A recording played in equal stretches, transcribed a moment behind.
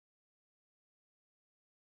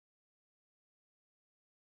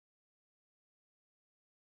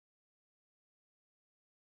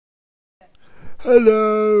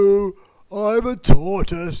Hello, I'm a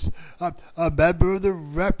tortoise, a member of the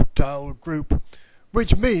reptile group,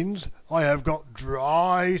 which means I have got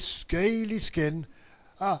dry, scaly skin,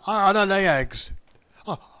 and I lay eggs.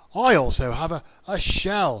 I also have a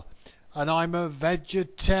shell, and I'm a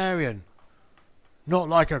vegetarian. Not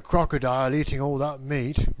like a crocodile eating all that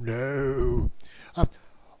meat, no.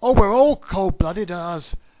 We're all cold-blooded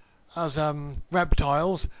as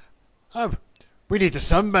reptiles. We need to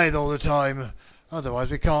sunbathe all the time,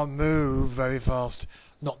 otherwise we can't move very fast.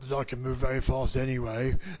 Not that I can move very fast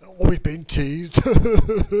anyway. Always been teased.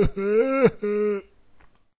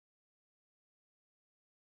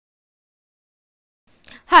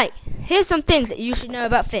 Hi, here's some things that you should know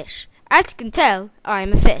about fish. As you can tell, I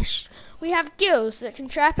am a fish. We have gills that can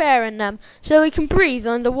trap air in them, so we can breathe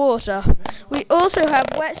underwater. We also have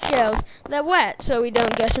wet scales. They're wet, so we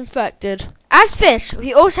don't get infected. As fish,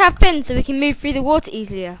 we also have fins so we can move through the water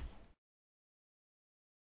easier.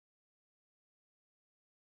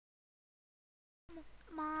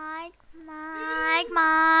 Mike.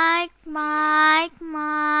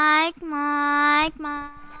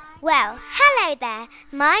 Well, hello there.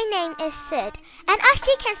 My name is Sid, and as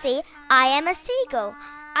you can see, I am a seagull.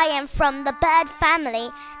 I am from the bird family.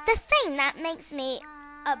 The thing that makes me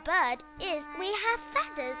a bird is we have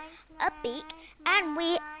feathers, a beak, and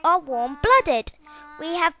we are warm-blooded.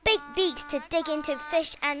 We have big beaks to dig into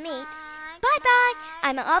fish and meat. Bye-bye.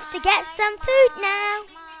 I'm off to get some food now.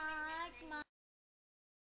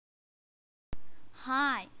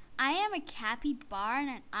 Hi, I am a capybara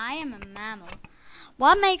and I am a mammal.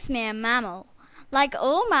 What makes me a mammal? Like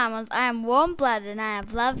all mammals, I am warm-blooded and I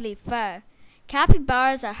have lovely fur.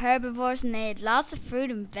 Capybaras are herbivores and they eat lots of fruit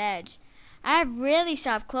and veg. I have really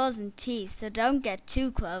sharp claws and teeth, so don't get too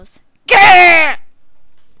close. Grrr!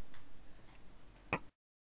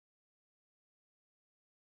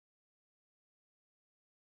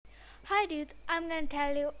 Hi dudes, I'm going to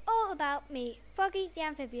tell you all about me, Froggy the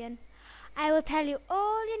amphibian. I will tell you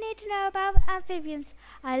all you need to know about amphibians.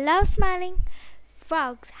 I love smiling.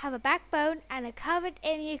 Frogs have a backbone and are covered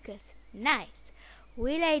in mucus. Nice.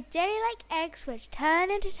 We lay jelly-like eggs which turn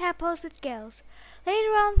into tadpoles with scales.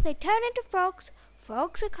 Later on, they turn into frogs.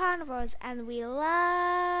 Frogs are carnivores and we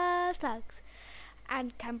love slugs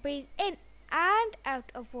and can breathe in and out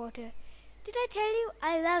of water. Did I tell you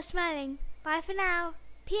I love smiling? Bye for now.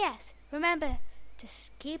 P.S. Remember to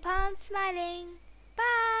keep on smiling.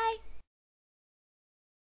 Bye.